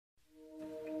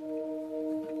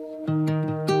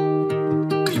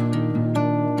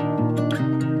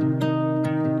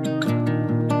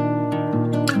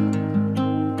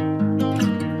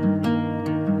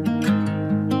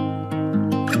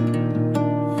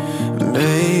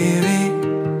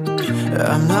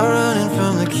I'm not running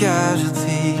from the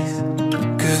casualties,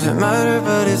 'cause it matter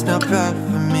but it's not bad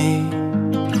for me,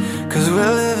 'cause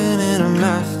we're living in a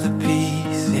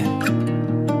masterpiece, yeah.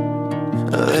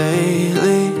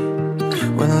 Lately,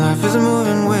 when life is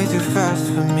moving way too fast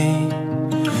for me,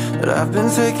 but I've been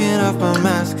taking off my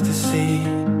mask to see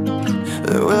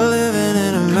that we're living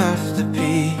in a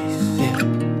masterpiece, yeah.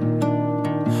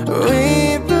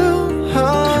 We built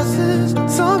houses on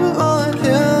top of all the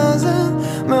hills and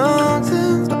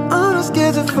mountains, but I'm not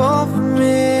scared to fall from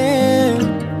it.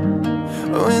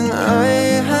 When I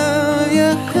have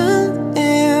your hand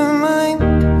in mine,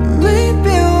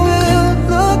 maybe we'll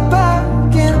look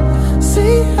back and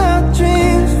see our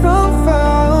dreams from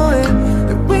far away,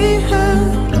 that we had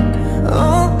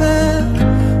all that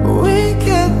we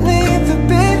could need to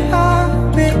be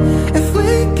happy. If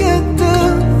we could do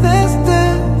this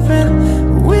different,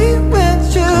 we would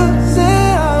choose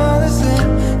it all the same,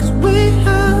 'cause we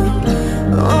have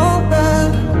all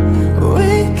that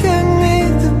we could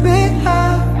need to be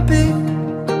happy.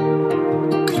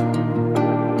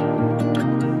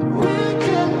 We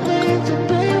could need to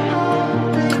be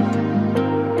happy.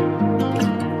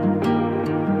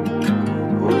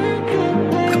 We could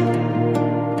need.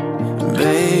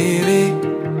 Baby,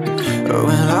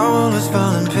 when our world was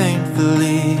falling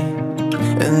painfully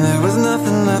and there was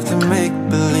nothing left to make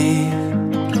believe,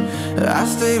 I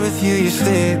stayed with you, you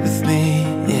stayed with me,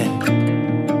 yeah.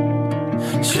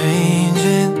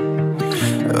 Changing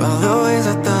all the ways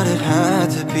I thought it had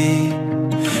to be,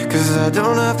 'cause I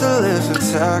don't have to live so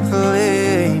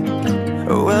tactfully.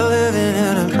 We're living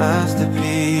in a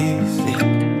masterpiece, yeah.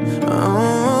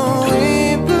 Oh, we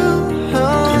built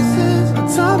houses on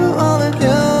top of all the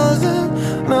hills and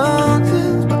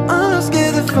mountains, but I'm not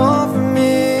scared to fall from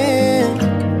it.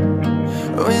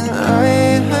 When I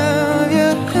have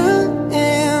your hand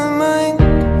in mine,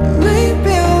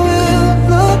 maybe we'll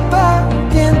look back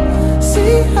and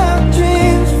see our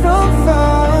dreams from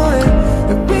far away,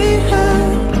 that we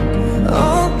had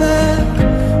all that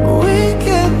we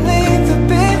could need to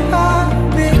be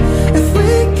happy. If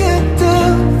we could do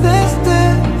this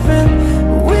different,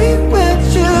 we would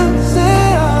choose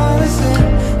it all the same,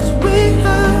 'cause we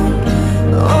have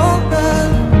all that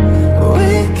we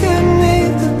could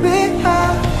need to be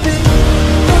happy.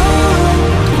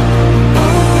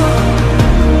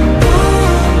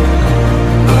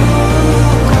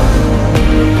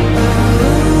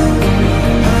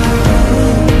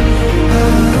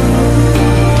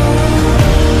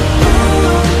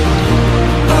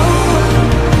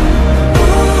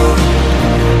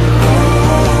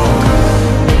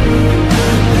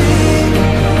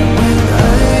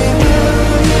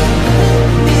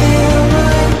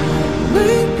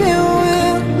 Maybe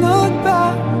we'll look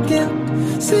back and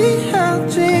see our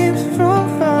dreams from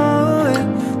far away,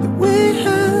 that we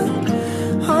had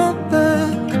all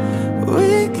that we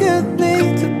could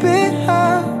need to be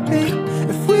happy.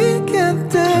 If we can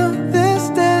do this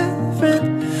different,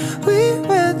 we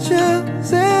would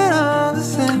choose it all the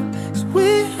same, 'cause we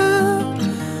have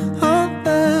all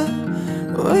that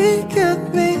we could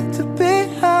need to be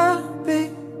happy.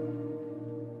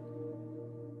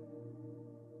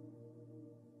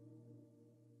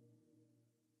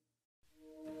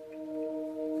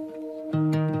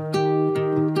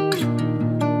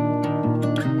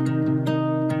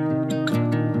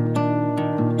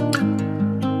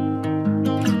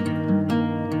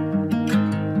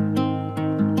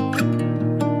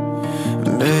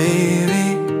 Baby,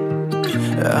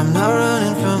 I'm not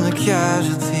running from the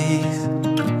casualties,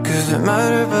 'cause it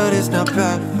matter but it's not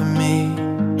bad for me,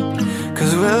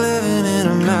 'cause we're living in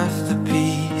a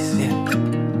masterpiece, yeah.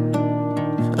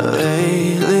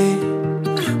 Lately,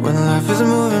 when life is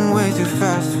moving way too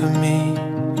fast for me,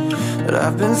 but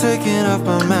I've been taking off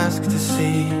my mask to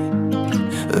see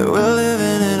that we're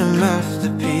living in a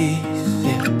masterpiece,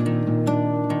 yeah.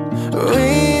 We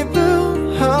built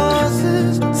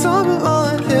houses on top of all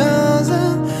the hills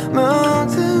and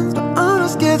mountains, but I'm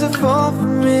not scared to fall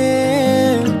from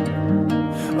it.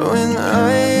 When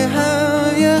I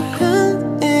have your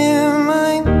hand in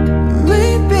mine,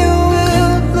 maybe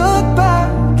we'll look back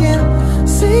and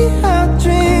see our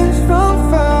dreams from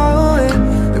far away,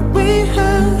 that we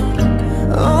had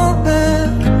all that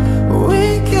we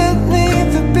could need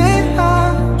to be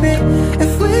happy.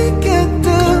 If we could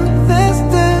do this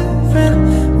different,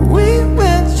 we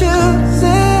would choose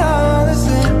it all the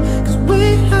same, 'cause we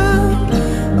have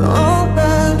all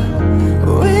that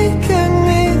we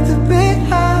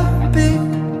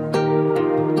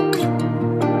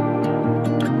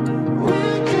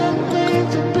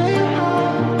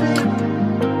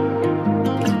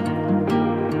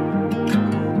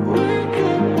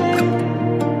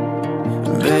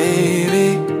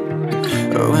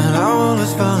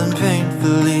falling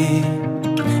painfully,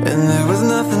 and there was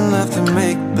nothing left to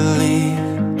make believe.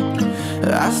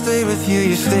 I stayed with you,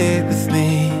 you stayed with me,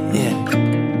 yeah.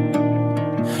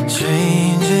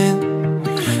 Changing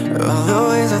all the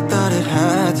ways I thought it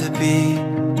had to be,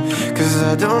 'cause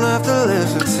I don't have to live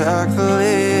so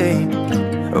tactfully.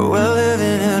 We're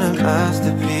living in a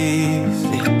masterpiece,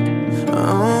 yeah.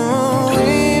 Oh,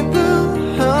 we built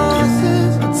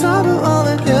houses on top of all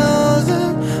the hills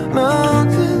and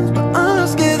mountains, but I'm not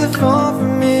scared to fall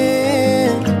from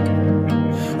it.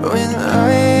 When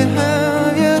I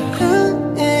have your hand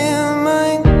in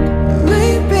mine,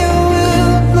 maybe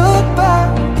we'll look back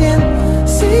and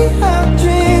see our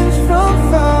dreams from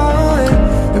far away,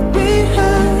 that we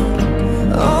had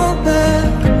all that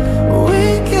we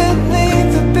could need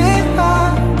to be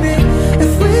happy.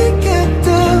 If we could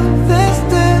do this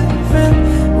different,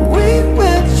 we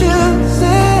would choose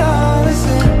it all the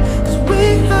same, 'cause we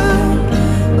have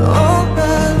all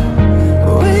that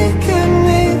we could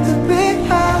need to be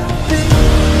happy.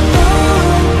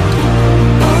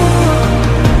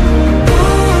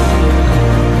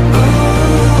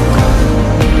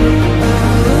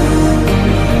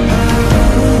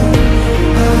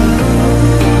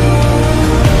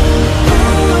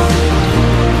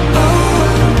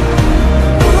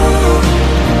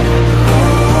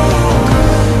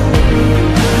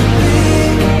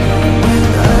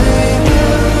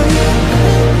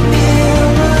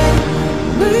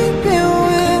 Maybe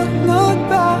we'll look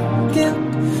back and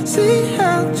see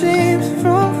our dreams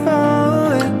from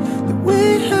far away, that we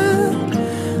had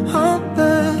all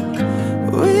that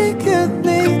we could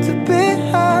need to be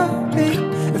happy.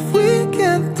 If we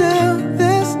could do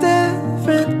this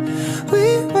different, we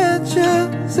would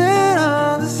choose it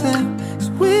all the same,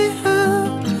 'cause we have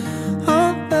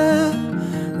all that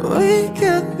we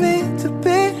could need to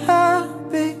be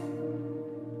happy.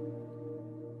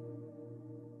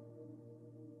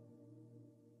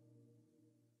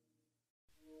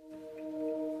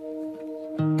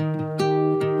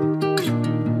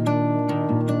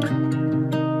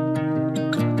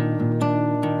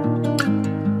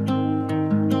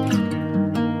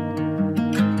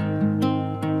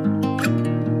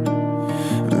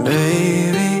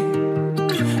 Baby,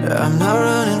 I'm not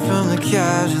running from the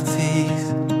casualties,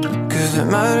 'cause it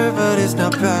matters but it's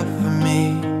not bad for me,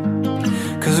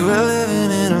 'cause we're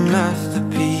living in a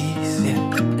masterpiece, yeah.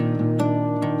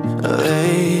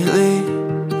 Lately,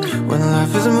 when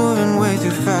life is moving way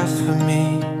too fast for me,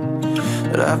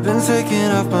 that I've been taking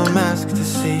off my mask to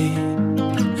see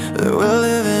that we're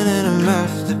living in a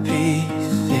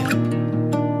masterpiece, yeah.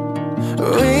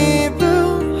 We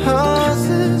built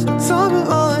houses on top of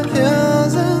all the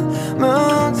hills and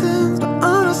mountains, but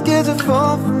I'm not scared to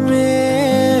fall from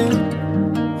it.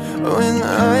 When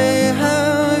I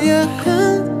have your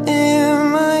hand in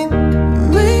mine,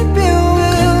 maybe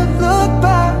we'll look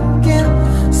back and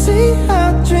see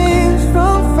our dreams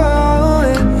from far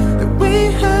away, that we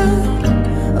had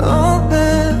all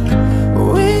that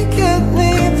we could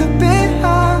need to be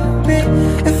happy.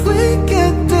 If we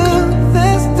could do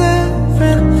this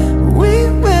different, we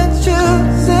would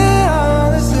choose it all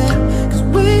the same, 'cause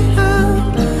we have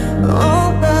all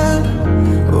that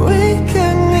we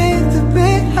could need to be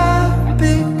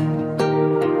happy.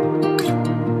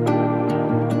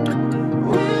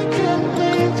 We could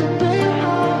need to be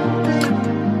happy.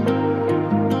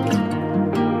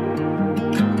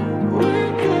 We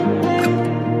could need.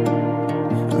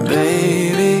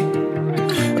 Baby,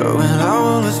 when our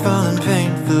world was falling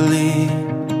painfully,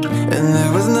 and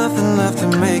there was nothing left to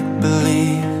make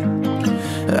believe,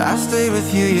 I stayed with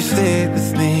you, you stayed with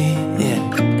me, yeah.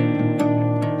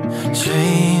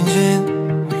 Changing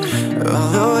all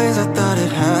the ways I thought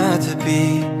it had to be,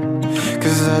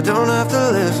 'cause I don't have to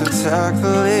live so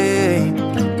tactfully.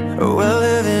 We're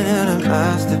living in a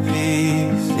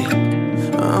masterpiece, yeah.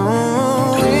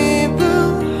 Oh, we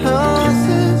built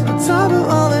houses on top of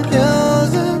all the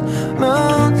hills and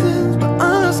mountains, but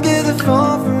I'm not scared to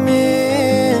fall from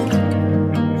it.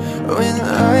 When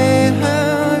I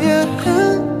have your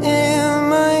hand in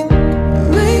mine,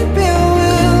 maybe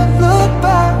we'll look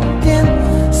back and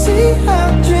see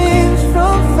our dreams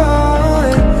from far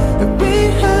away, that we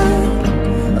had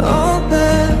all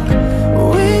that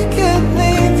we could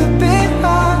need to be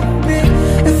happy.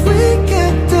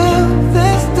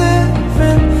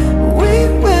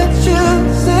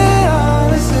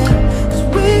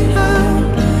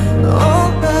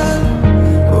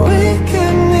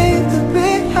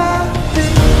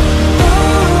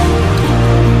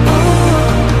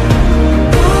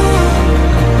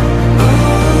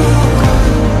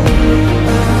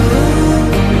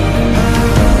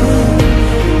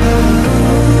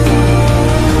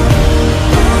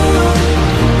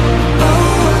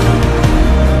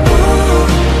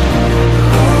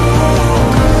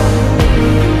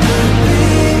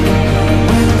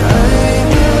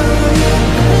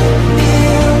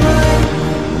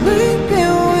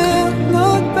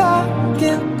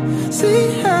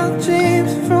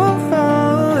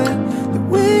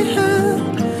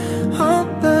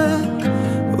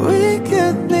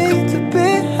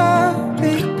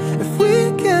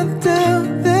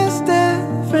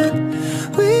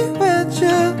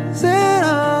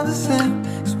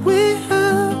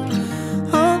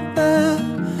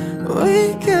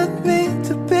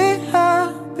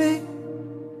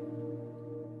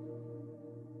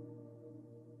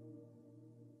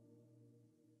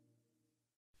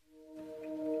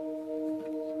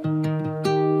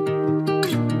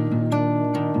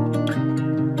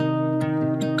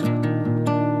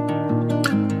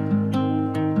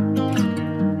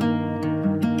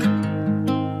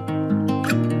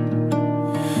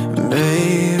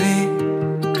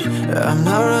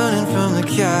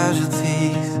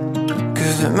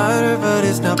 Doesn't matter, but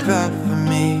it's not bad for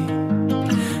me,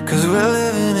 'cause we're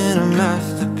living in a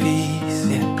masterpiece,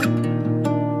 yeah.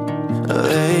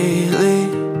 Lately,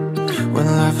 when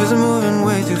life is moving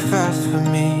way too fast for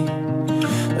me,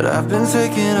 that I've been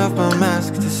taking off my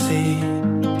mask to see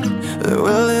that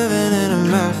we're living in a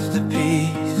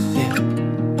masterpiece, yeah.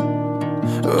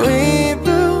 We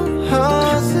built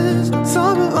houses on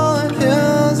top of all the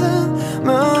hills and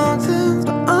mountains,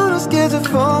 but I'm not scared to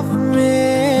fall from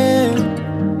it.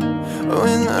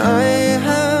 When I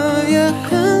have your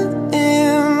hand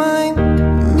in mine,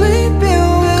 maybe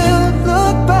we'll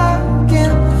look back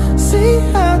and see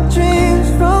our dreams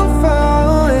from far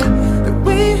away, that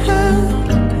we had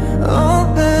all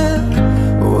that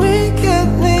we could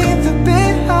need to be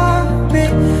happy.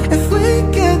 If we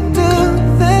could do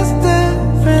this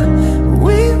different,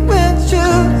 we would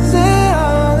choose it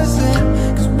all the same,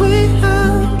 'cause we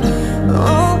have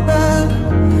all that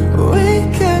we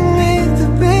could need to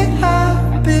be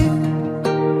happy.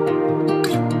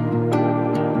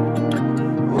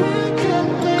 We could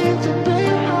need to be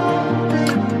happy.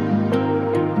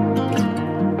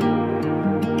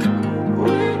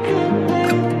 We could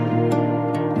need.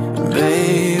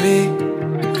 Baby,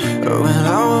 when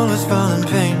our world was falling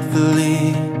painfully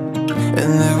and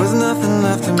there was nothing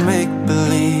left to make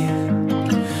believe,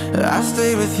 I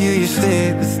stayed with you, you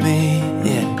stayed with me,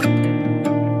 yeah.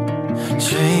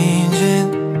 Changing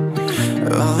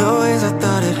all the ways I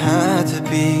thought it had to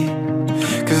be,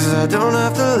 'cause I don't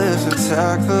have to live so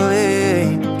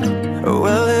tactfully.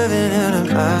 We're living in a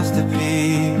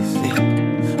masterpiece, yeah.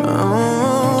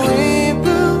 Oh, we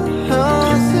built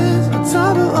houses on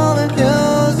top of all the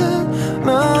hills and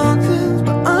mountains,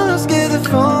 but I'm not scared to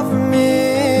fall from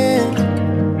it.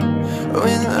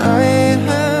 When I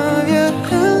have your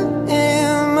hand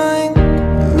in mine,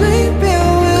 maybe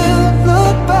we'll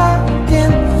look back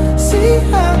and see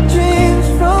our dreams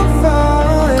from far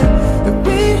away, that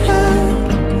we had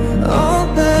all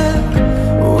that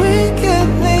we could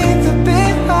need to be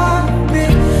happy.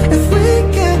 If we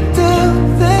could do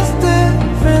this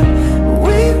different,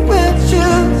 we would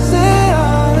choose it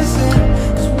all the same,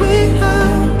 'cause we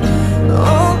have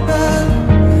all that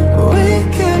we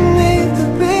could need to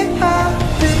be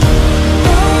happy.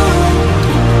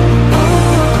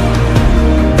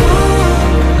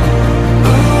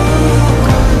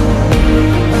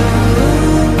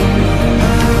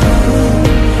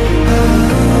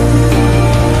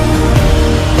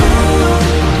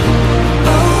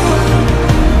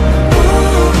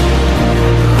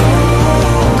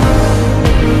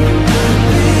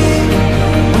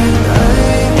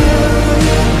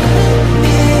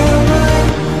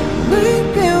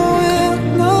 Maybe we'll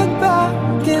look back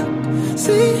and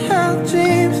see our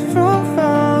dreams from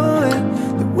far away,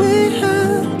 that we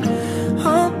had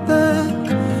all that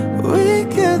we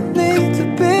could need to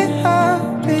be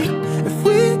happy. If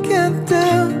we can do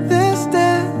this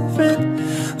different,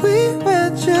 we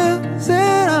would choose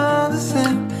it all the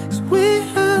same, 'cause we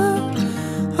have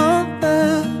all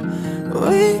that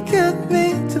we could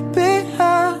need to be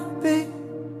happy.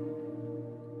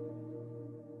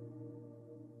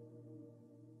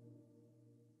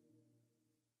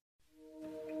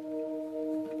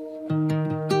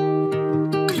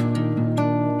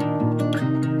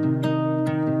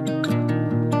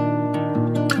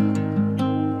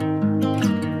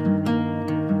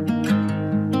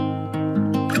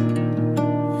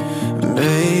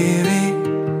 Baby,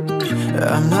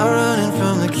 I'm not running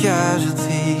from the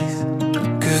casualties,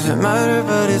 'cause it matter,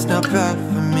 but it's not bad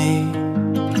for me,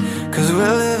 'cause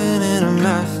we're living in a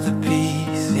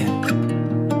masterpiece, yeah.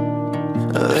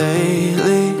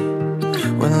 Lately,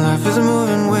 when life is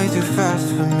moving way too fast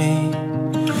for me,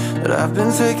 that I've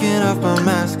been taking off my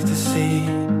mask to see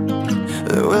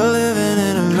that we're living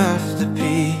in a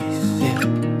masterpiece, yeah.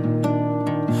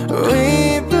 We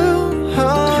built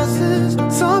houses on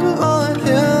top of all the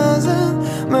hills and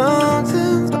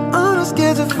mountains, but I'm not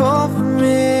scared to fall from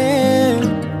it.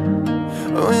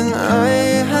 When I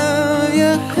have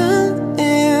your hand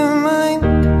in mine,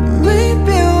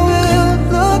 maybe we'll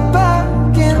look back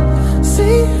and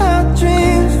see our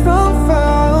dreams from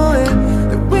far away,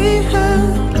 that we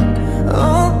had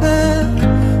all that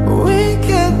we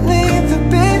could need to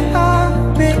be happy.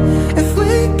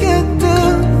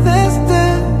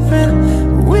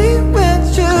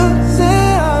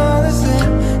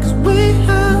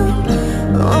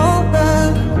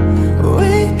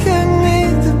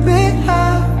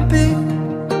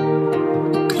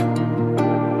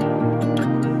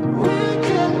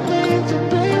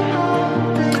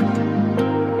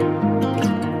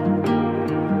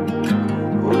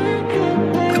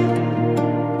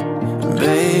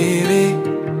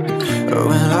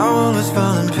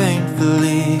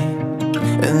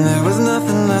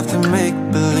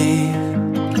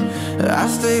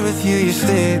 stayed with you, you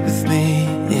stayed with me,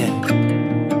 yeah.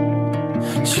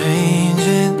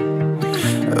 Changing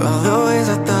all the ways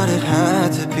I thought it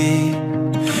had to be,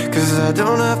 'cause I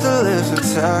don't have to live so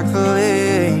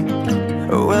tactfully.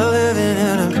 We're living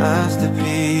in a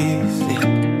masterpiece,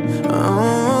 yeah.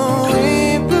 Oh,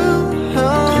 we built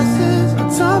houses on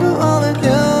top of all the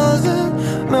hills and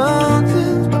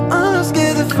mountains, but I'm not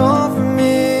scared to fall from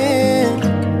it.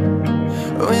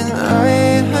 When I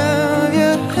have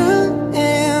your hand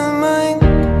in mine,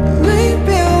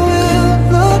 maybe we'll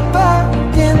look back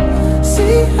and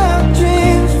see how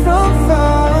dreams from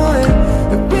far away,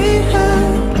 that we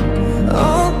had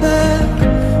all that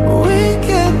we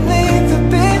could need to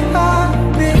be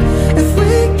happy. If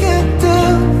we could do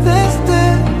this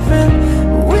different,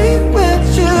 we would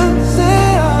choose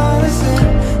it all the same,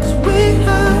 'cause we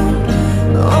had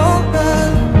all that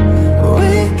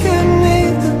we could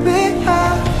need to be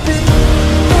happy.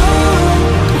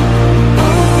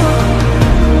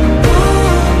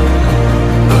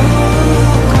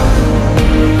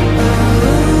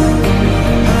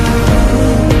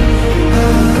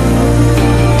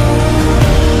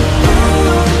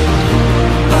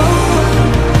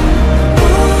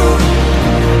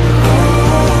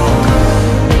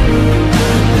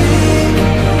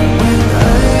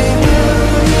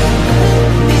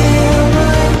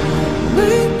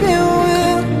 Maybe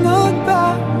we'll look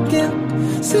back and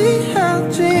see how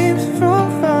dreams from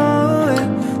far away,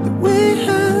 that we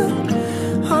had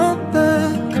all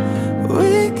that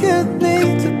we could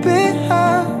need to be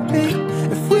happy.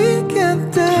 If we could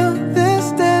do this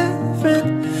different,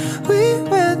 we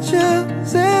would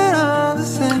choose it all the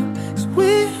same, 'cause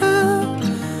we had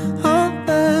all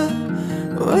that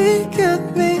we could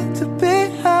need to be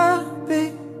happy.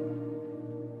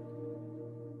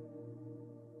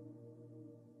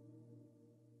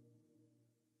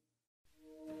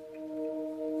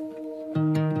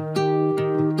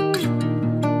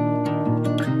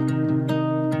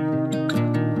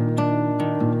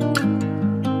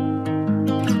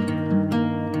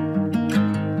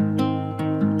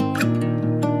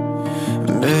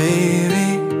 Baby,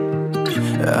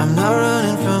 I'm not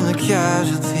running from the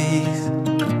casualties,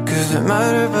 'cause it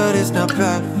matter but it's not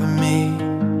bad for me,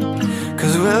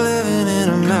 'cause we're living in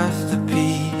a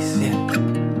masterpiece, yeah.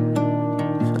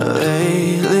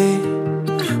 Lately,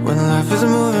 when life is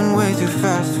moving way too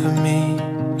fast for me,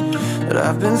 that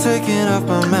I've been taking off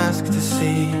my mask to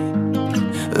see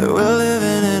that we're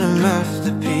living in a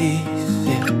masterpiece,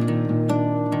 yeah.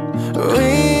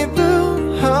 We built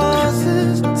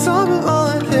houses on top of all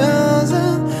the hills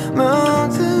and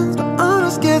mountains, but I'm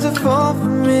not scared to fall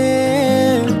from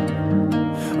it.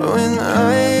 When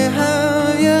I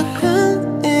have your hand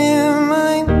in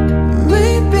mine,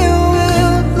 maybe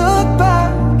we'll look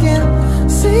back and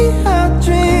see how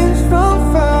dreams from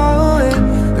far away,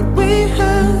 that we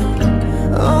had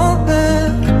all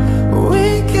that we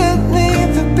could need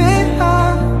to be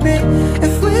happy.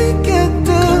 If we could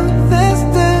do this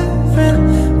different,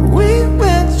 we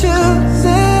would choose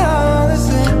it all the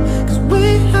same, 'cause we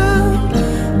had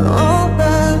all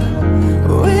that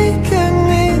we could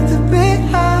need to be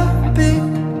happy.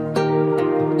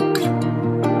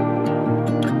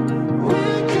 We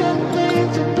could need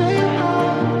to be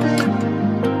happy.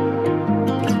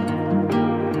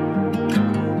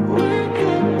 We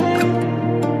could need.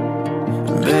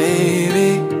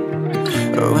 Baby,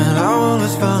 when our world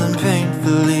was falling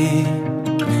painfully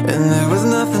and there was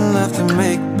nothing left to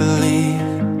make believe,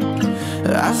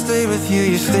 I stayed with you,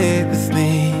 you stayed with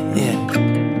me, yeah.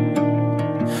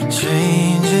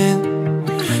 Changing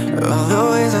all the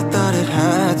ways I thought it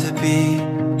had to be,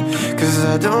 'cause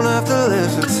I don't have to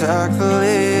live so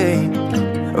tactfully.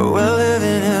 We're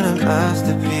living in a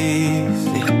masterpiece,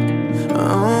 yeah.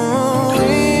 Oh,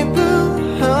 we built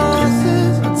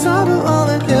houses on top of all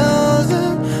the hills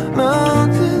and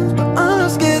mountains, but I'm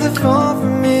not scared to fall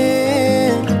from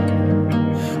it.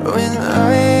 When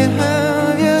I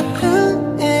have your hand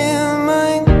in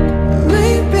mine,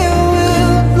 maybe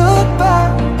we'll look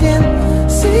back and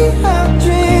see how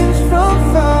dreams from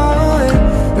far away,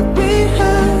 that we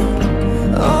had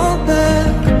all that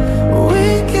we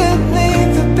could need.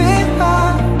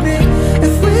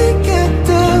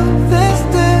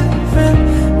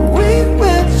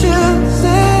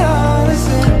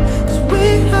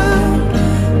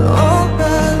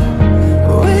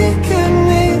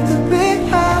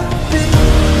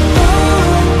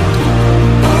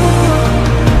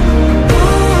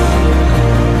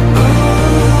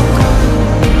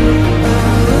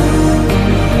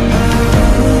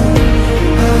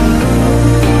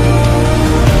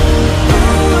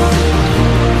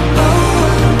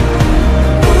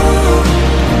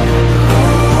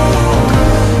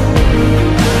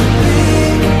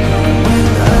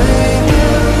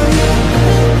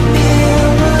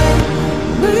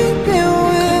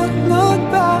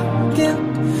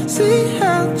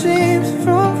 our dreams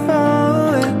from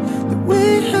far away, that we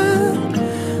had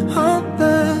all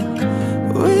that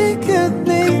we could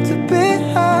need to be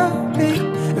happy.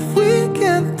 If we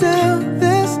can do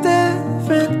this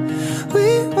different, we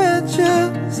were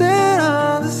choosing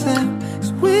all the same,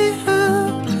 'cause we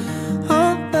have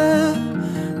all that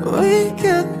we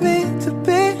could need to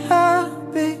be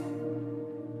happy.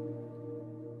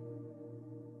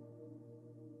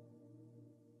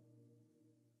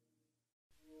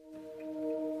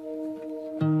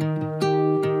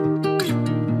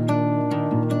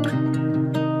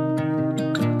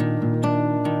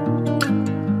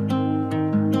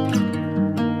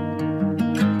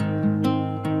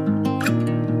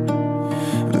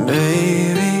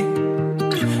 Baby,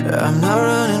 I'm not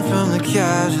running from the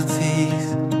casualties,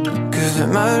 'cause it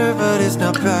matter but it's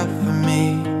not bad for me,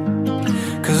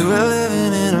 'cause we're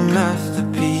living in a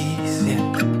masterpiece, yeah.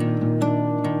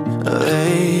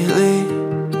 Lately,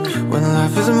 when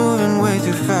life is moving way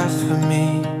too fast for me,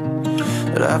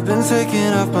 but I've been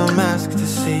taking off my mask to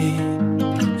see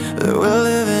that we're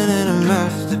living in a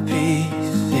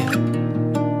masterpiece, yeah.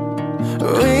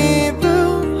 We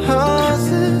built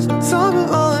houses on top of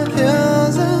all the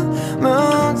hills and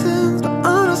mountains, but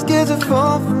I'm not scared to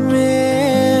fall for me.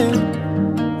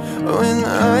 When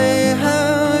I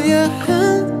have your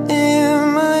hand in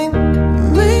mine,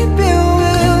 maybe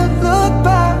we'll look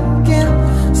back and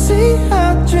see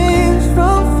our dreams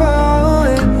from far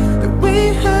away, that we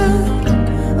had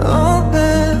all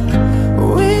that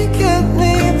we could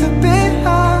need to be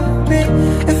happy.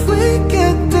 If we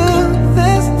could do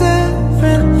this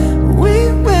different, we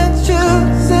would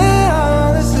choose it all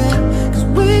the same, 'cause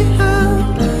we have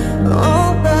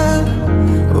all that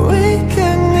we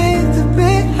could need to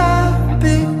be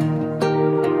happy.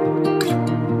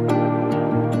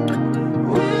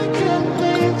 We could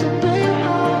need to be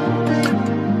happy.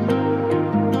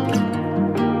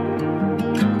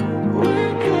 We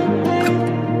could need.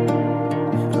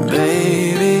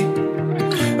 Baby,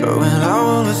 when our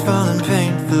world was falling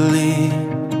painfully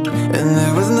and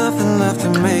there was nothing left to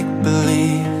make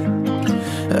believe,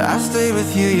 I stayed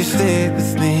with you, you stayed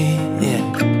with me, yeah.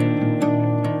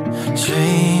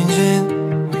 Changing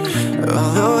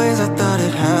all the ways I thought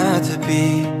it had to be,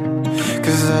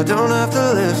 'cause I don't have to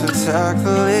live so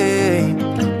tactfully.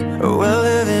 We're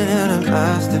living in a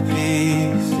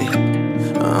masterpiece, yeah.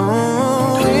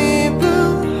 Oh, we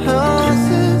built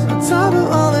houses on top of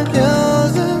all the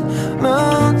hills and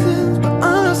mountains, but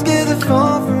I'm not scared to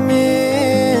fall for me.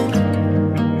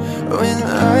 When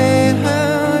I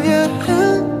have your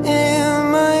hand in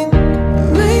mine,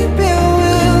 maybe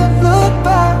we'll look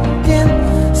back and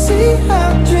see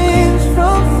our dreams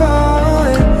from far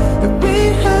away, that we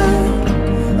had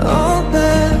all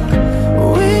that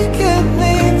we could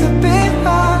need to be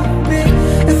happy.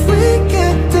 If we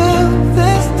could do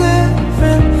this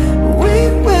different, we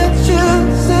would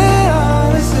choose it all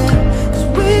the same, 'cause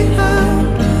we have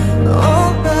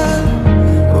all that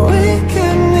we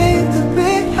could need to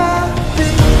be happy.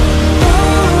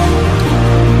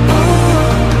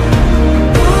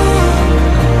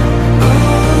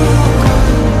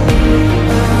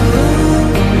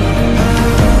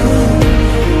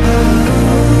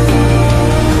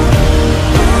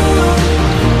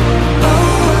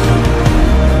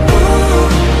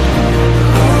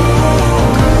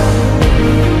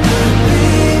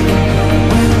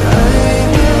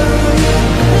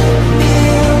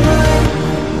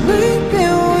 Maybe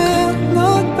we'll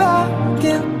look back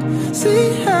and see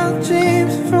our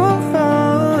dreams from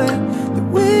far away, that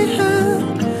we had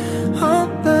all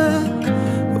that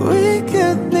we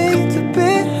could need to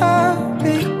be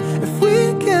happy. If we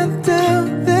can do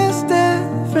this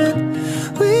different,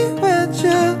 we would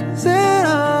choose it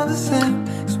all the same,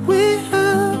 'cause we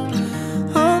have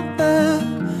all that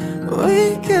we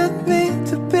could need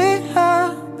to be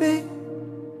happy.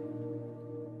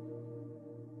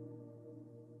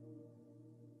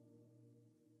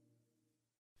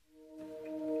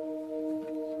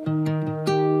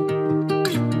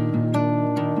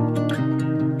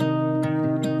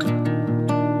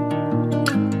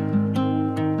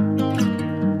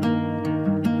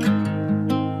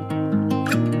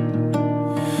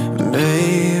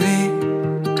 Baby,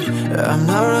 I'm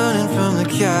not running from the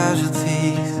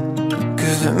casualties,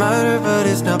 'cause it matter but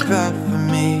it's not bad for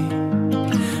me,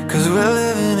 'cause we're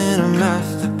living in a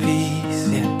masterpiece,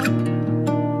 yeah.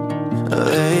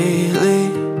 Lately,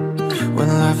 when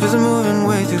life is moving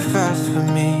way too fast for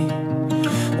me,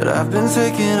 but I've been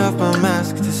taking off my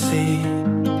mask to see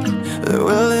that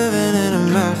we're living in a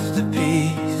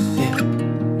masterpiece, yeah.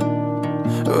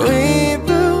 We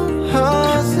built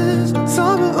houses on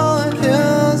top of all the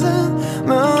hills and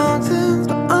mountains,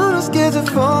 but I'm not scared to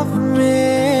fall fall for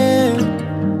me.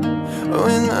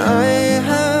 When I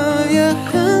have your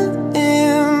hand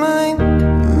in mine,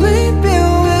 maybe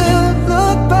we'll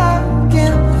look back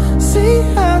and see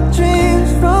our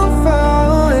dreams from far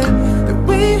away. That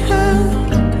we had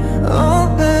all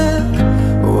that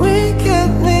we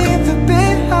could need to be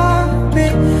happy.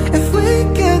 If we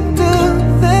could do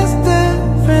this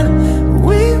different,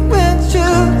 we would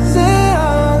choose it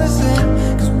all the same.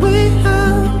 'Cause we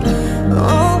have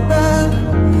all that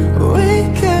we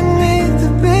could need to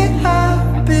be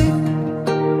happy.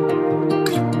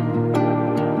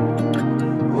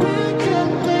 We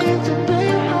could need to be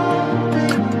happy.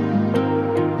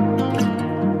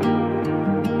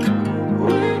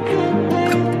 We could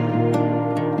need.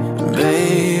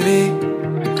 Baby,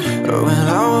 when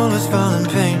our world was falling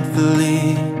painfully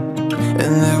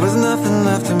and there was nothing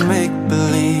left to make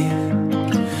believe,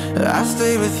 I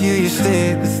stayed with you, you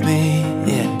stayed with me,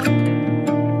 yeah.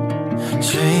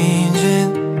 Changing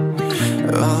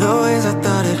all the ways I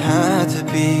thought it had to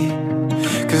be,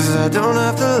 'cause I don't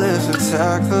have to live so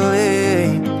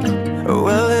tactfully.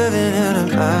 We're living in a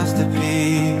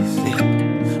masterpiece,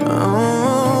 yeah.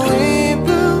 Oh, we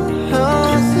built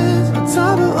houses on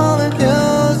top of all the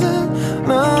hills and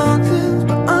mountains,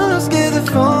 but I'm not scared to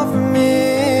fall for me.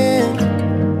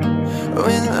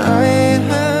 When I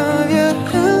have your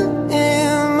hand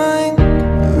in mine,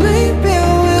 maybe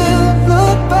we'll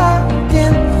look back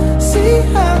and see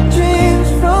our dreams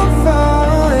from far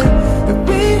away. That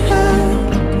we had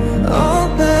all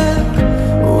that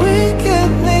we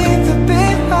could need to be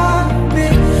happy.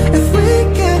 If we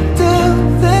could do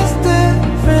this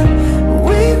different,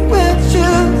 we would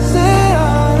choose it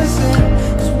all the same.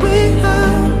 'Cause we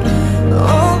have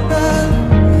all that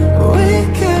we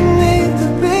could need to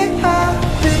be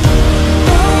happy.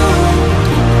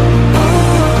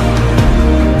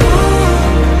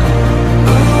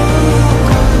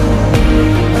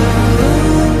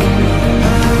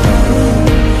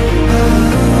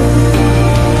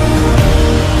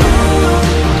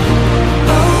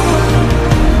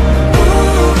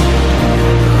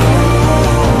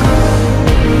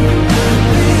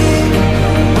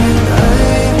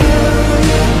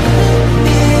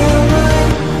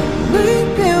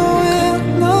 Maybe we'll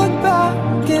look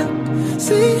back and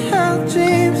see our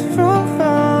dreams from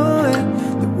far away.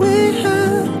 That we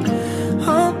had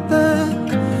all that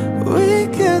we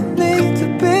could need to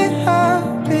be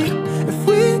happy. If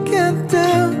we could do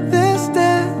this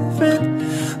different,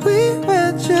 we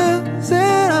would choose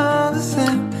it all the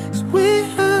same. 'Cause we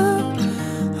have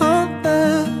all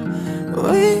that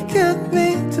we could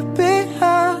need to be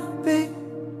happy.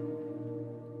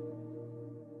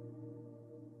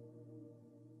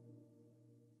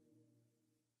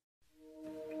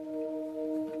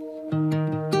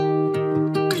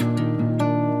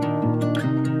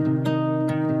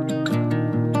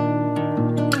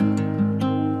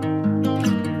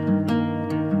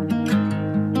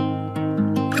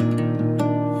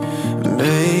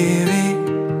 Baby,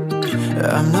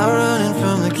 I'm not running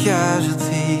from the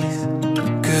casualties,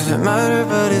 'cause it matter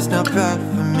but it's not bad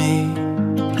for me.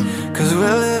 'Cause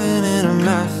we're living in a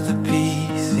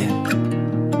masterpiece, yeah.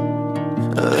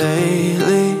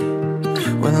 Lately,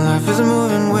 when life is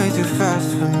moving way too fast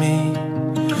for me,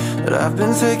 but I've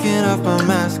been taking off my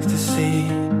mask to see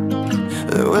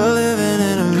that we're living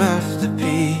in a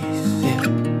masterpiece, yeah.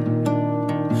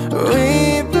 We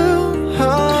built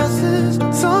houses on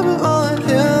top of all the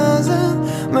hills and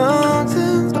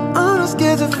mountains, but I'm not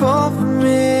scared to fall for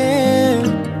me.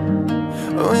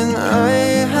 When I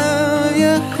have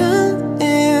your hand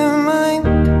in mine,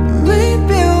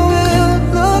 maybe we'll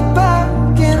look back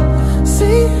and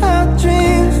see our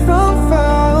dreams from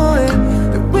far away.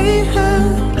 That we had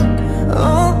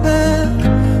all that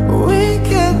we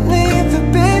could need to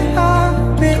be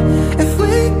happy. If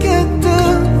we could do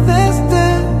this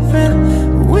different,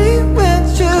 we would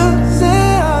choose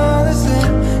it all the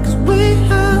same. 'Cause we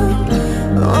have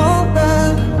all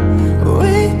that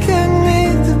we could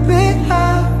need to be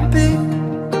happy.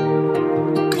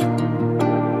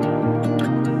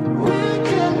 We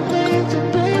could need to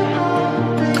be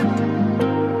happy.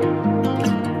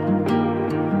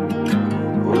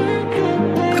 We could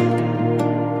need.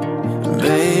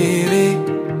 Baby,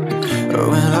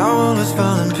 when our world was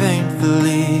falling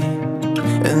painfully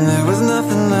and there was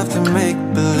nothing left to make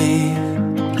believe,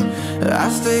 I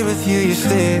stayed with you, you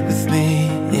stayed with me,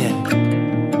 yeah.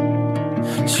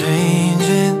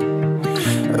 Changing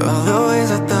all the ways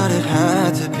I thought it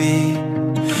had to be,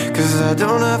 'cause I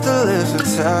don't have to live so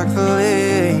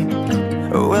tactfully.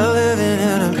 We're living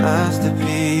in a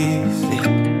masterpiece,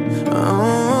 yeah.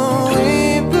 Oh, we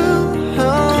built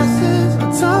houses on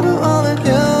top of all the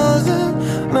hills and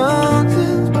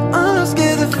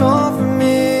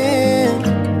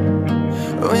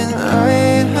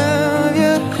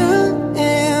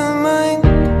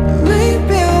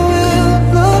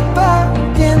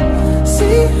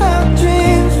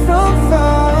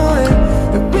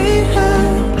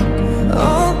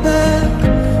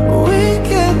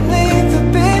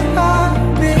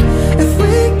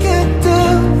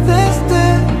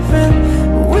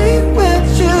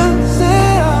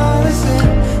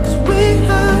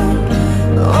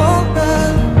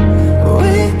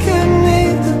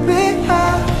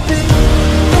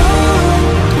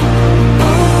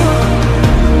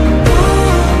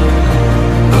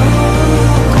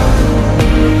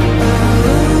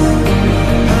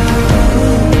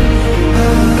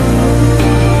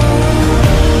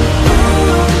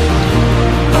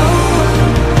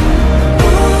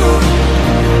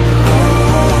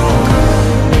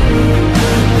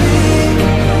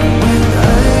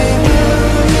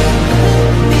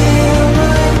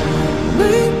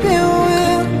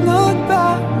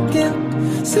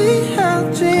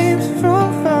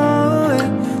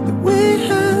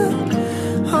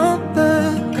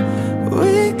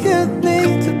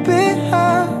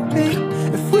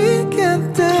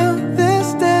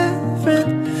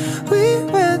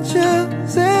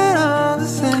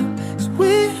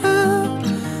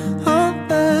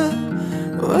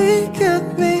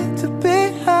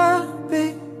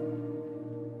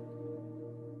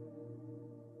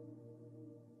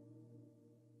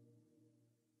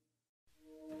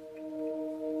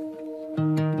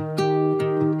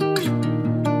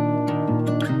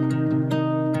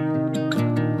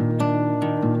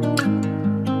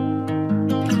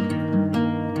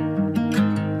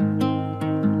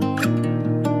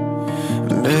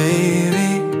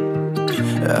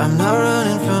not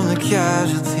running from the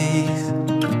casualties,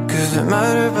 'cause it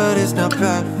matter but it's not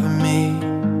bad for me,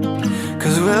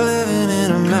 'cause we're living in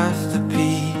a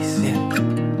masterpiece, yeah.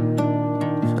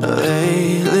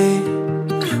 Lately,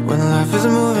 when life is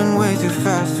moving way too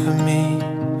fast for me,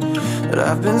 but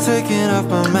I've been taking off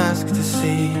my mask to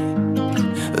see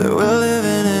that we're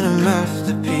living in a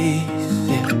masterpiece,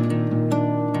 yeah.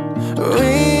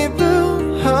 We built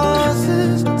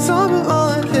houses on top of all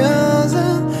the hills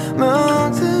and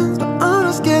mountains, but I'm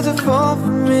not scared to fall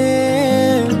from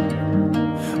it.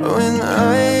 When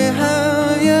I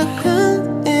have your hand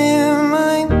in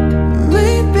mine,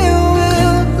 maybe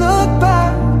we'll look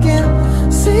back and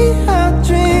see our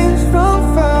dreams from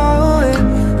far away,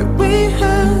 that we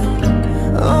had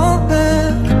all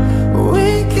that we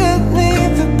could need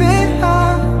to be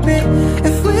happy.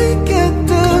 If we could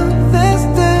do this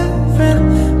different,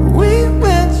 we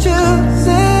would choose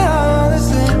it all the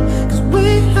same, 'cause we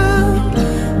have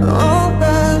all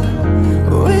that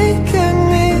we could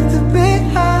need to be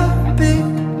happy.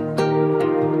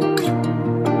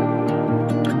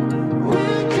 We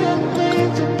could need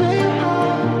to be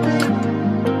happy.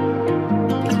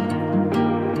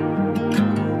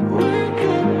 We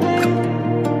could need.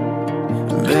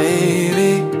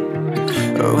 Baby,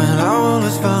 when our world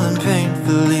was falling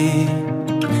painfully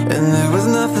and there was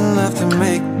nothing left to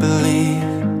make believe,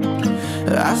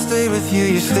 I stayed with you,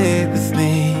 you stayed with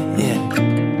me, yeah.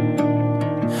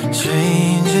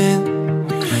 Changing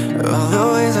all the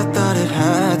ways I thought it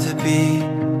had to be,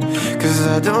 'cause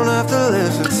I don't have to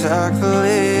live so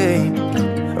tactfully.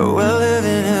 We're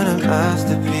living in a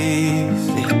masterpiece,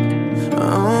 yeah.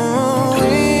 Oh,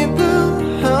 we built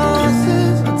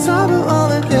houses on top of all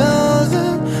the hills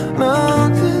and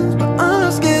mountains, but I'm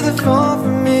not scared to fall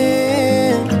from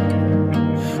it.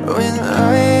 When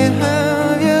I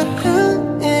have your hand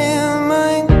in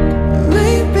mine,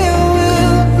 maybe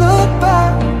we'll look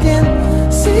back and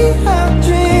see our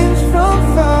dreams from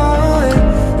far away,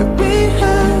 that we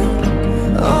had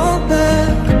all that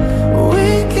we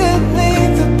could need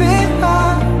to be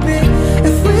happy.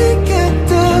 If we could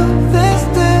do this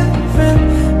different,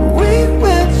 we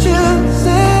would choose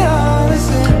it all the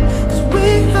same, 'cause we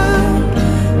have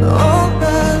all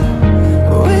that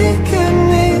we could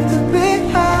need to be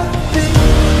happy.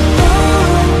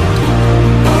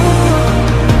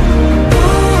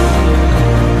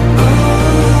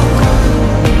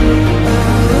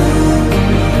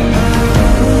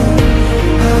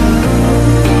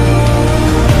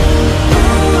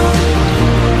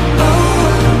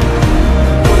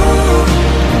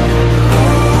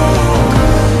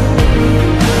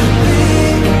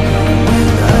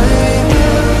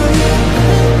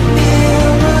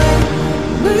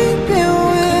 Maybe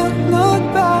we'll look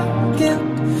back and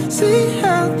see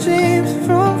our dreams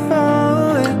from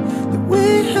far away, that we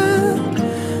had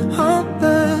all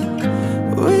that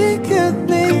we could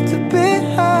need to be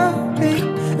happy.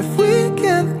 If we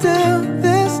can do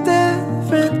this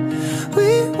different, we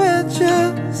would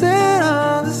choose it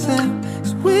all the same,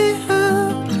 'cause we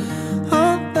have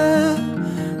all that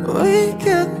we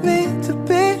could need to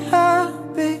be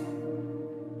happy.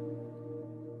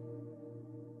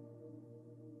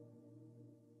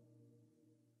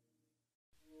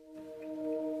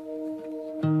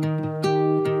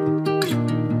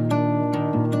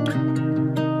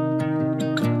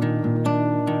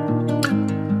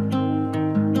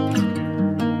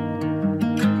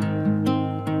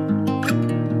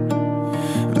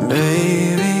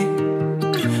 Baby,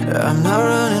 I'm not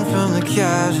running from the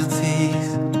casualties,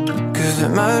 'cause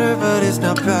it matter but it's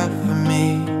not bad for me,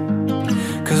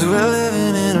 'cause we're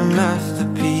living in a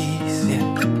masterpiece, yeah.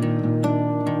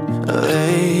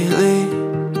 Lately,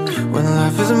 when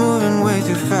life is moving way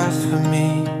too fast for me,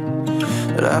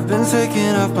 but I've been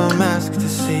taking off my mask to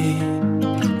see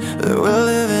that we're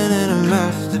living in a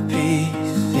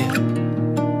masterpiece, yeah.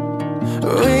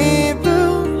 We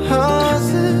built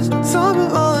houses on top of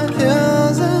all the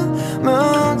hills and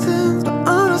mountains, but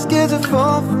I'm not scared to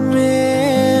fall from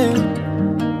it.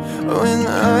 When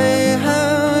I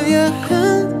have your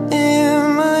hand in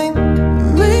mine,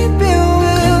 maybe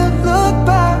we'll look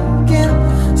back and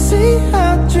see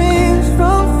our dreams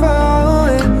from far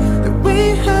away, that we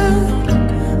had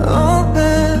all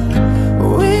that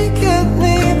we could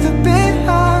need to be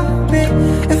happy.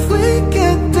 If we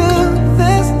could do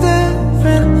this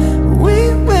different, we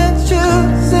would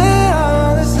choose it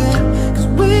all the same, 'cause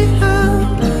we have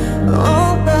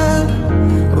all that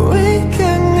we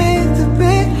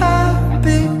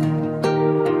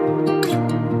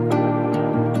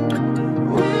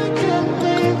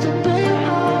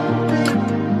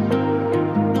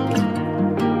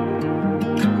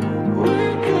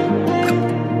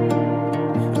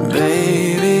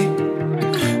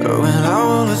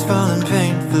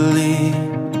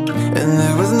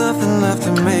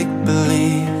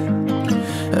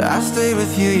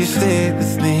you, you stayed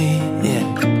with me, yeah.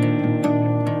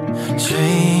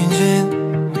 Changing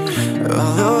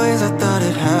all the ways I thought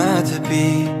it had to be,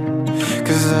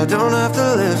 'cause I don't have to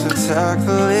live so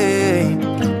tactfully.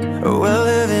 We're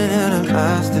living in a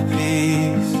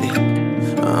masterpiece,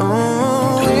 yeah.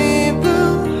 Oh, we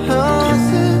built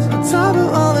houses on top of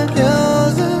all the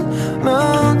hills and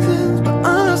mountains, but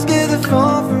I'm not scared to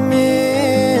fall from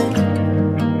it.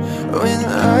 When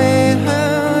I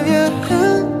have your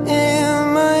hand in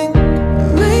mine,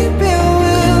 maybe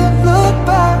we'll look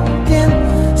back and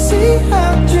see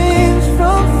how dreams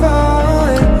from far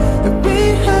away, that we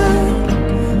had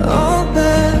all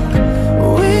that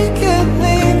we could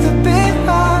need to be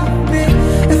happy.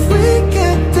 If we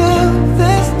could do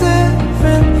this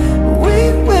different, we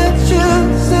would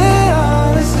choose it all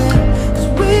the same, 'cause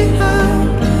we had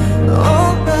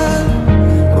all that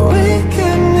we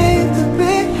could need to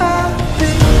be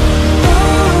happy.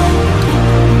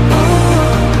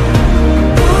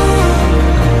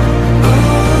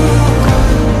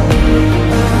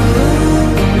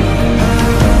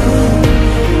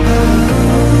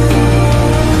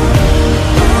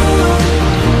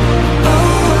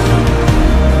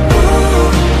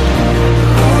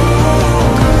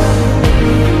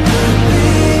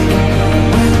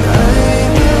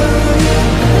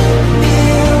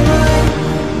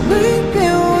 Maybe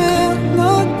we'll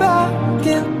look back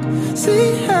and see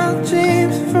how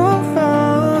dreams from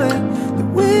far away, that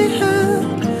we had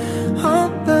all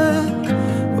that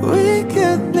we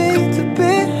could need to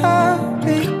be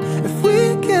happy. If we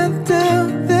could do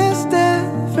this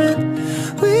different,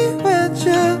 we would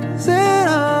choose it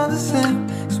all the same,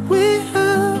 'cause we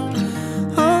had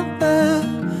all that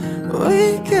we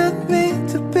could need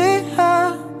to be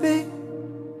happy.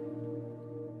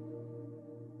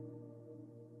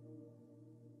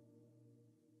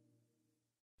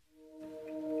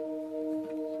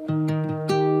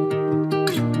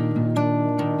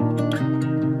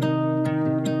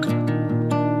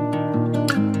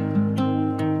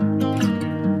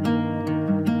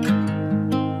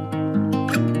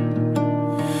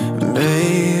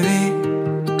 Baby,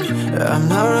 I'm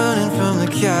not running from the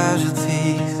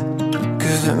casualties,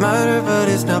 'cause it matters but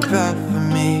it's not bad for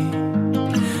me,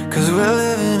 'cause we're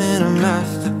living in a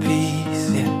masterpiece,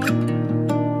 yeah.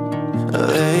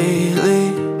 Lately,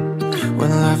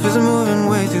 when life is moving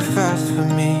way too fast for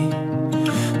me,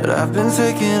 that I've been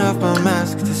taking off my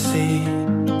mask to see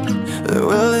that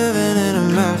we're living in a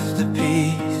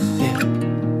masterpiece, yeah.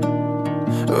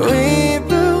 We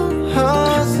built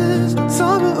houses on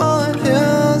top of all the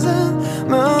hills and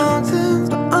mountains,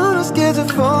 but I'm not scared to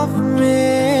fall from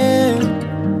it.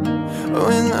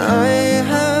 When I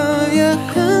have your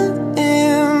hand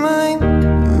in mine,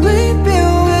 maybe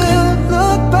we'll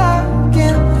look back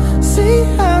and see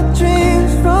how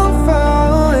dreams from far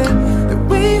away, that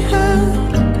we had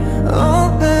all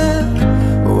that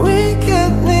we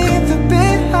could need to be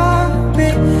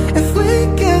happy. If we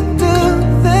could do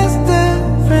this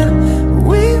different,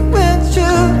 we would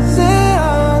choose it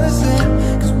all the same,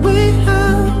 'cause we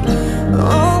had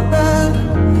all that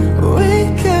we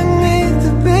could need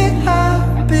to be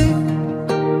happy.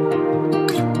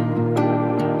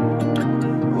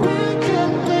 We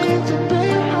could need to be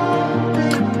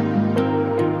happy.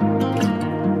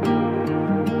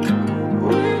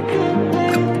 We could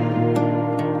need.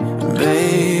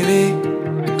 Baby,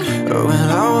 when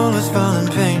our world was falling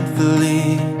painfully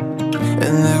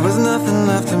and there was nothing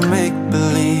left to make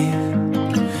believe,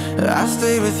 I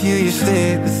stayed with you, you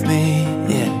stayed with me,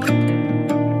 yeah.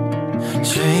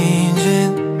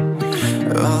 Changing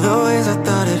all the ways I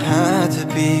thought it had to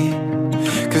be,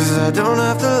 'cause I don't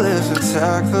have to live so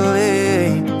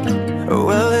tactfully.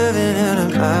 We're living in a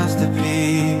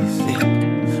masterpiece, yeah.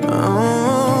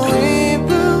 Oh, we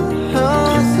built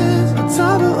houses on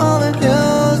top of all the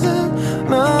hills and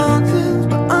mountains,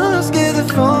 but I'm not scared to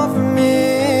fall from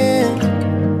it.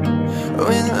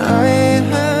 When I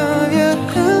have your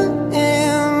hand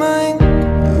in mine,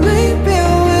 maybe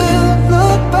we'll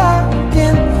look back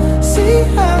and see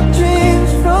how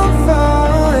dreams from far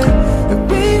away, that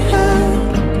we had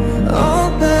all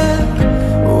that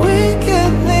we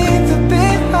could need to be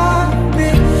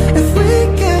happy. If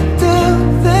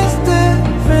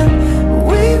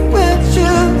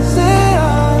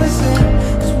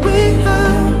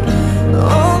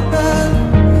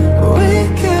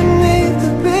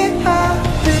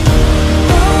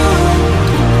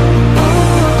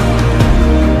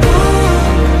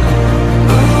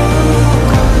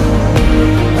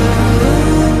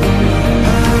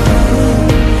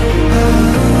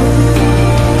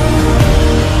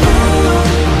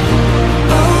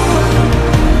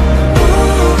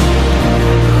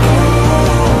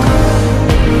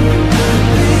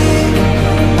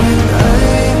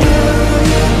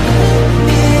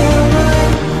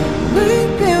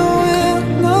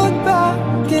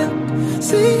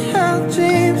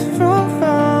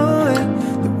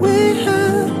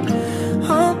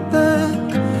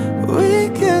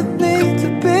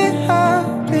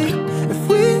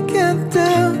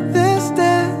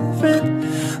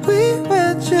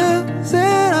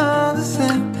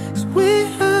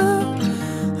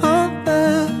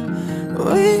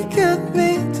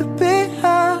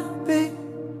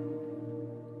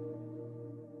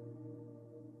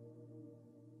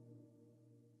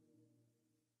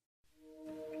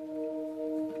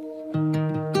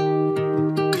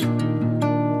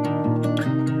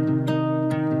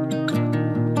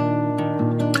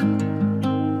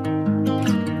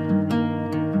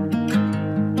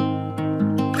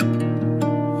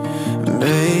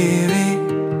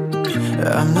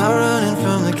I'm not running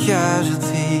from the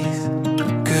casualties,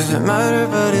 'cause it matter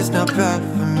but it's not bad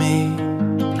for me,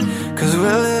 'cause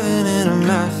we're living in a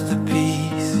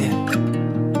masterpiece, yeah.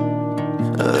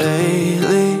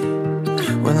 Lately,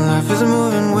 when life is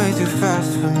moving way too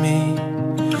fast for me,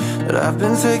 that I've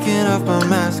been taking off my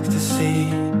mask to see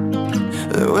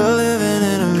that we're living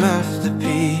in a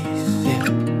masterpiece, yeah.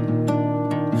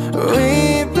 We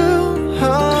built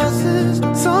houses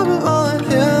on top of all the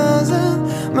hills and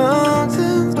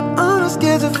mountains, but I'm not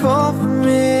scared to fall from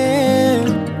it.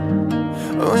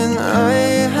 When I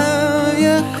have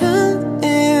your hand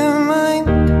in mine,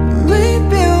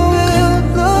 maybe we'll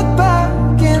look back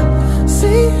and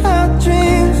see our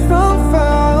dreams from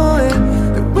far away,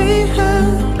 that we had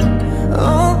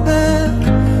all that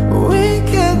we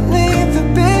could need to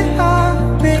be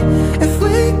happy. If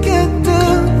we could do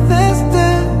this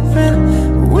different,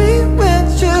 we would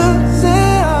choose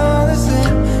it all the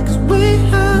same, 'cause we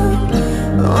have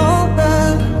all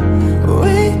that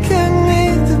we could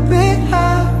need to be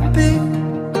happy.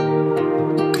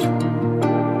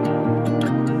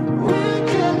 We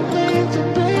could need to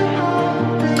be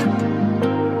happy.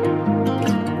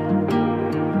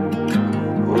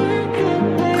 We could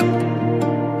need.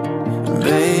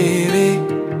 Baby,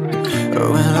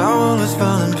 when our world was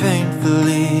falling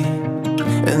painfully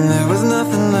and there was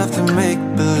nothing left to make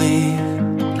believe,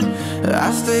 I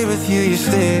stayed with you, you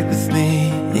stayed with me,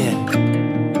 yeah.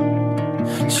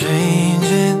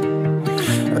 Changing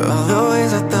all the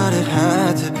ways I thought it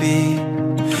had to be,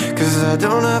 'cause I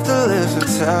don't have to live so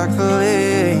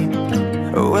tactfully.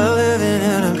 We're living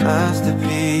in a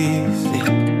masterpiece, yeah.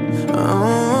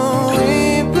 Oh, we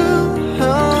built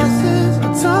houses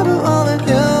on top of all the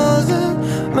hills and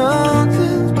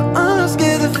mountains, but I'm not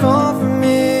scared to fall from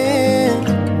it.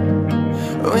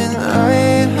 When I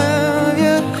have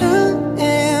your hand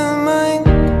in mine,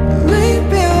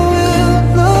 maybe we'll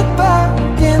look back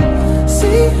and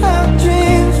see our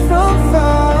dreams from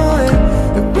far away,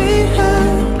 that we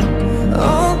had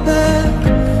all that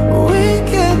we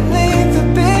could need to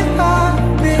be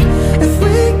happy. If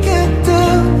we could do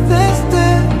this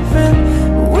different,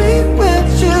 we would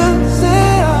choose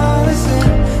it all the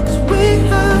same, 'cause we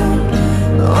have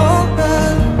all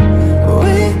that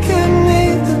we could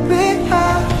need to be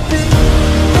happy.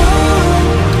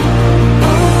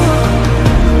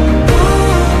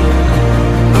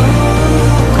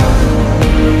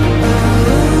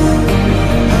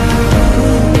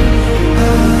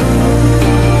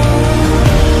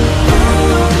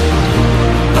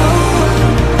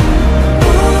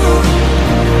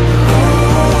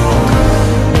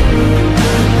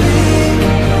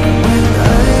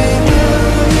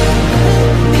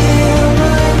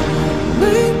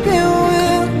 Maybe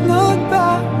we'll look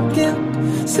back and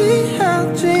see our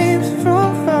dreams from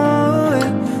far away,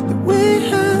 that we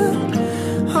had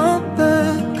all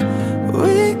that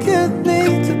we could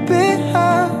need to be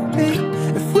happy.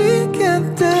 If we could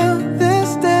do this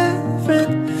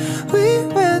different, we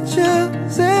would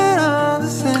choose it all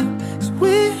the same, 'cause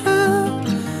we have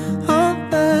all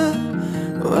that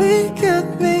we could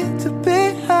need to be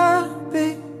happy.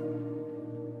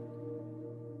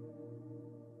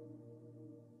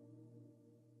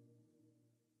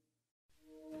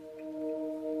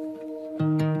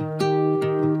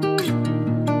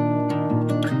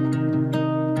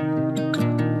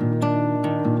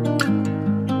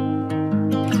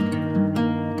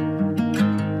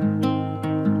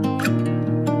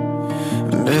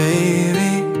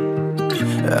 Baby,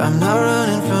 I'm not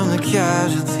running from the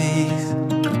casualties,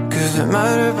 'cause it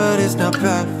matter but it's not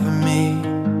bad for me,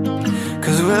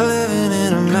 'cause we're living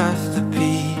in a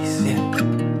masterpiece, yeah.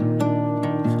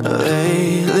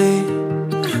 Lately,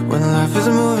 when life is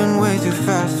moving way too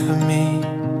fast for me,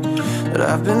 that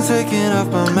I've been taking off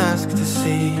my mask to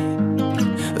see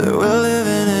that we're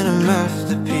living in a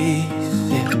masterpiece,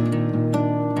 yeah.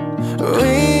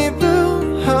 We built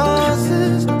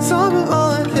houses on top of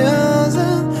all the hills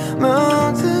and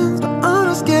mountains, but I'm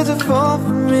not scared to fall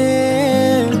from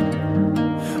it.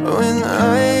 When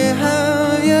I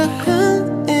have your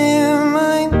hand in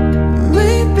mine,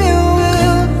 maybe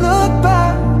we'll look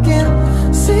back and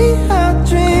see our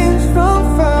dreams from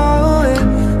far away,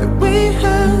 that we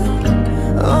had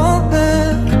all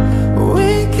that we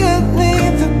could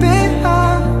need to be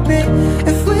happy.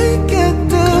 If we could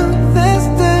do this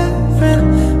different,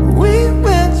 we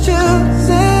would choose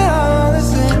it all the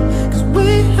same, 'cause we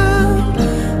have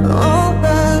all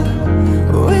that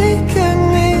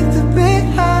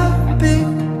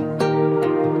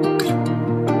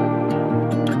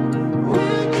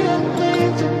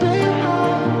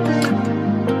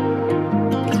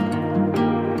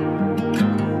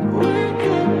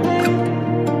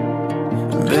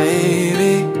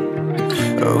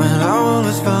when our world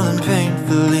was falling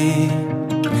painfully,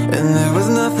 and there was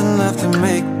nothing left to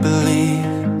make believe.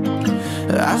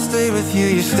 I stayed with you,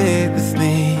 you stayed with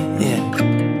me, yeah.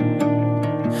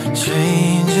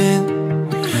 Changing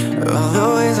all the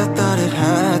ways I thought it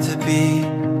had to be,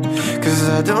 'cause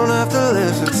I don't have to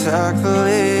live so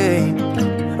tactfully.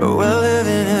 We're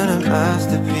living in a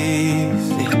masterpiece,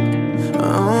 yeah.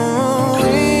 Oh,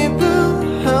 we built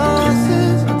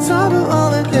houses on top of all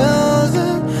the hills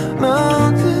and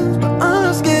mountains, but I'm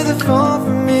not scared to fall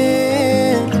from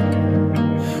it.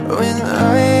 When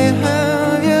I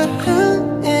have your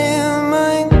hand in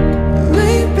mine,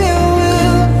 maybe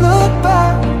we'll look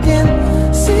back and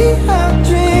see how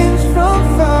dreams from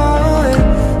far away,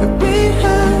 that we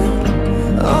had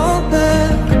all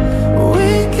that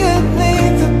we could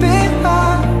need to be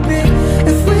happy.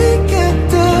 If we could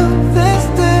do this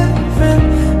different,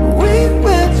 we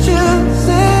would choose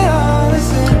it all the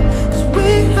same, 'cause we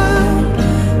had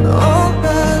all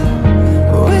that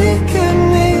we could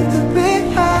need to be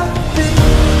happy.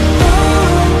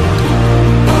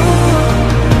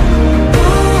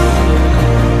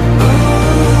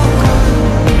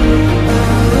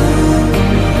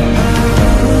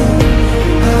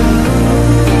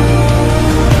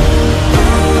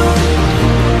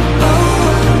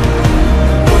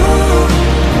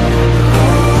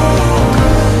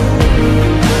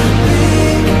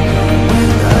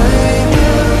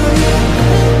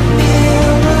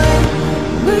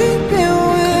 Maybe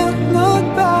we'll look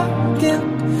back and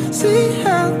see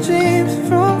how dreams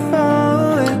from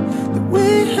far away, that we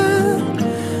had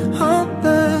all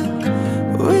that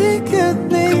we could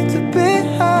need to be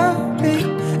happy.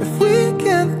 If we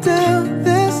can do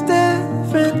this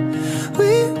different,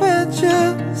 we would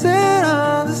choose it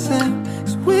all the same,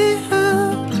 'cause we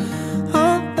had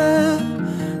all that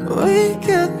we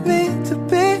could need to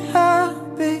be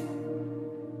happy.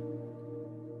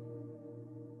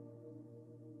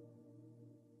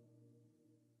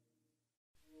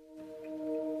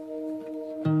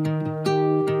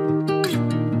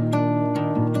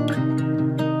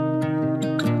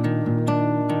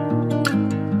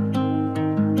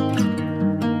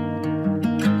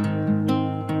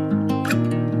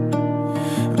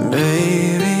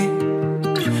 Baby,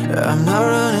 I'm not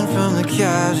running from the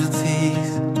casualties,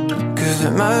 'cause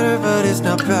it matter, but it's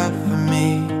not bad for me,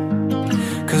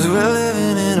 'cause we're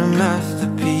living in a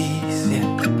masterpiece, yeah.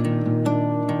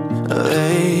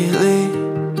 Lately,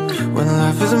 when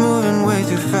life is moving way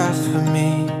too fast for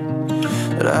me,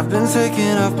 that I've been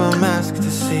taking off my mask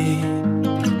to see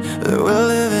that we're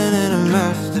living in a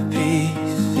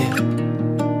masterpiece, yeah.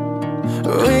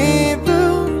 We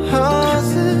built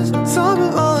houses on top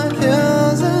of all the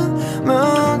hills and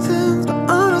mountains, but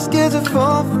I'm not scared to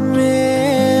fall from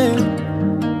it.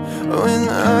 When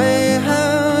I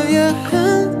have your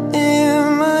hand in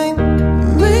mine,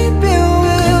 maybe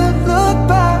we'll look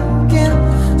back and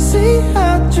see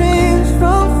how dreams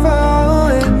from far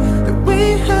away, that we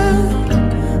had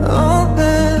all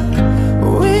that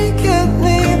we could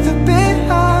need to be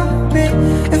happy.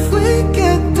 If we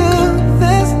could do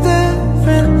this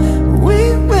different, we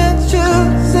would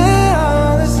choose it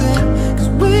all the same, 'cause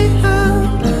we had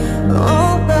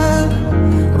all that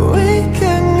we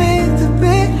could need to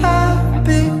be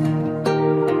happy.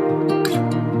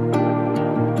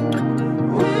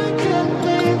 We could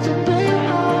need to be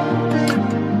happy.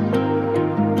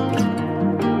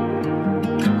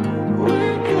 We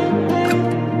could need.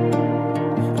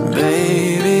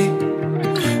 Baby,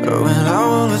 when our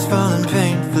world was falling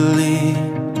painfully,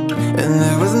 and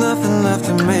there was nothing left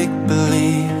to make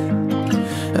believe,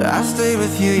 I stayed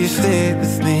with you, you stayed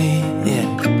with me, yeah.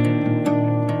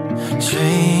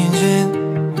 Changing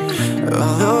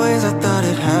all the ways I thought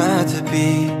it had to be,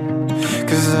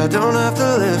 'cause I don't have to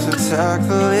live so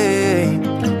tactfully.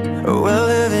 We're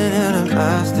living in a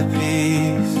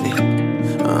masterpiece, yeah.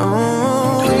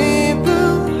 Oh, we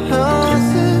built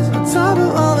houses on top of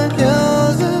all the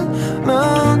hills and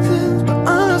mountains, but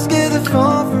I'm not scared to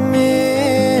fall from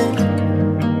it.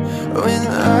 When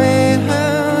I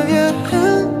have your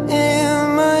hand in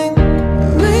mine,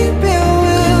 maybe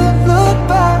we'll look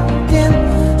back and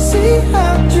see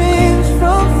how dreams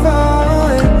from far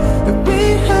away, that we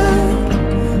had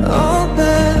all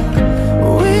that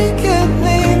we could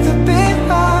need to be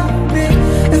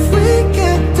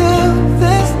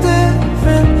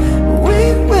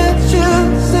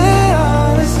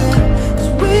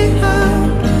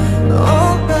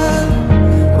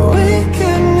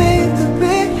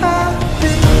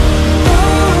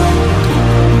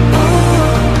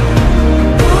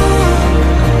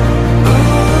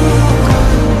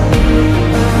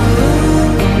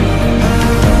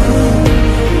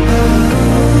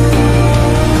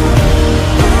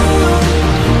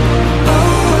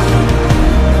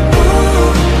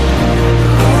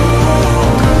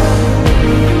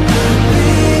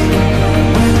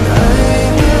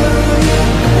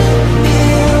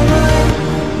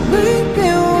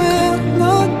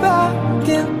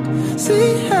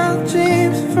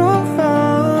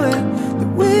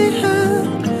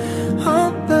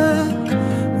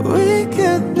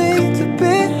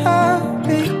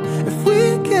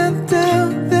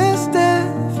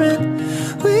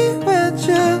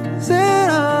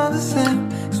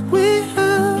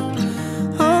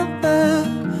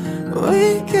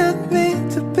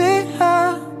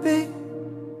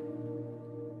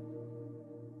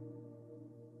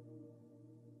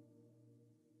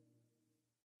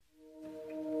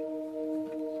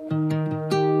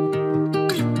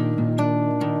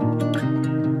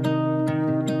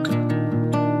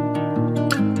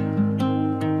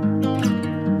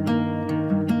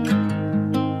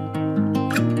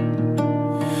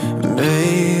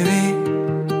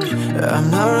I'm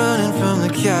not running from the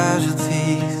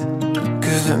casualties,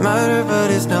 'cause it matter but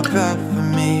it's not bad for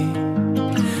me,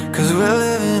 'cause we're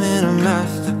living in a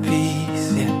masterpiece,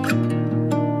 yeah.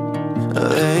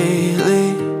 Lately,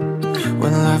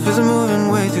 when life is moving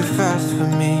way too fast for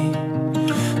me,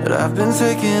 but I've been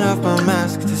taking off my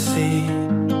mask to see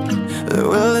that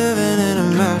we're living in a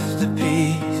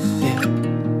masterpiece, yeah.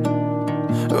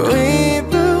 We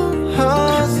built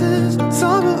houses on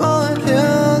top of all the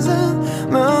hills and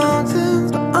mountains,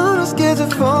 but I'm not scared to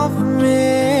fall for me.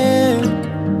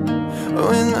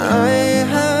 When I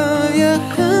have your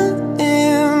hand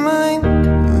in mine,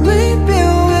 maybe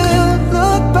we'll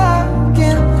look back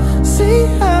and see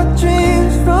our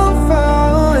dreams from far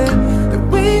away, that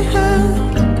we had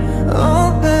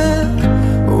all that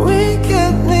we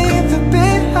could need to be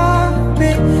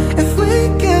happy. If we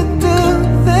could do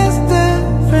this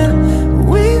different,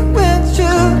 we would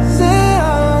choose it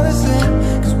all the same,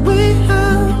 'cause we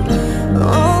have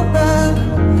all that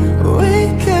we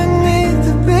could need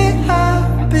to be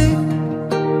happy.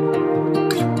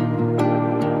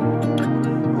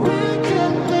 We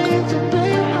could need to be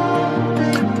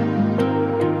happy.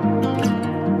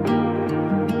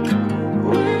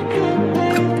 We could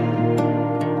need.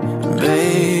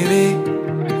 Baby,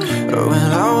 when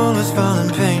our world was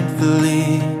falling painfully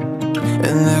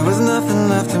and there was nothing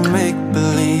left to make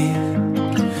believe,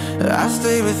 I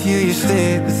stayed with you, you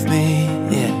stayed with me,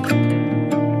 yeah.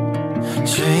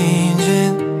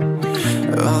 Changing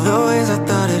all the ways I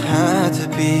thought it had to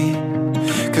be,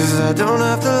 'cause I don't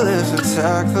have to live so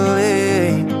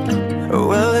tactfully.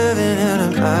 We're living in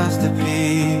a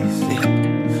masterpiece, yeah.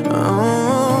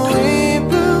 Oh, we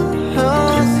built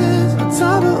houses on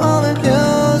top of all the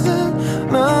hills and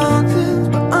mountains,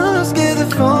 but I'm not scared to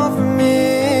fall for me.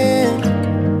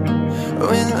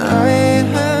 When I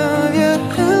have your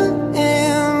hand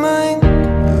in mine,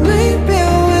 maybe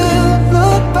we'll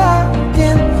look back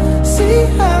and see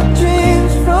our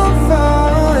dreams from far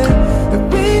away, that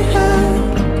we had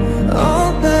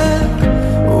all that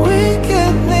we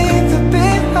could need to be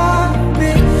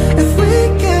happy. If we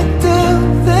could do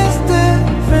this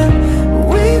different,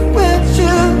 we would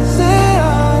choose it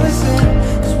all the same,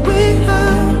 'cause we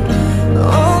have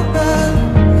all that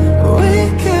we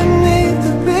could need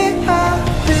to be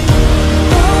happy.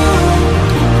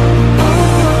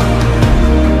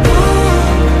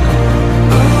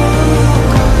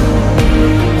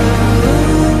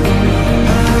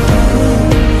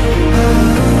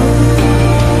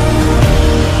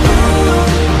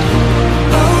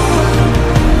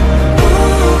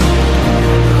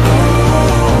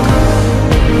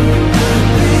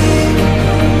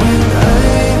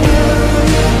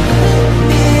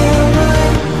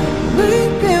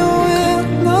 Maybe we'll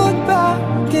look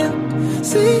back and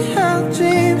see our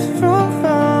dreams from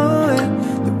far away,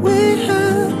 that we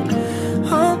had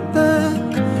all that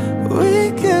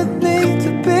we could need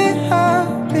to be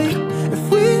happy. If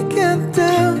we could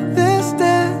do this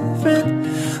different,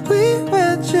 we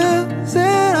would choose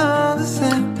it all the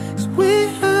same, 'cause we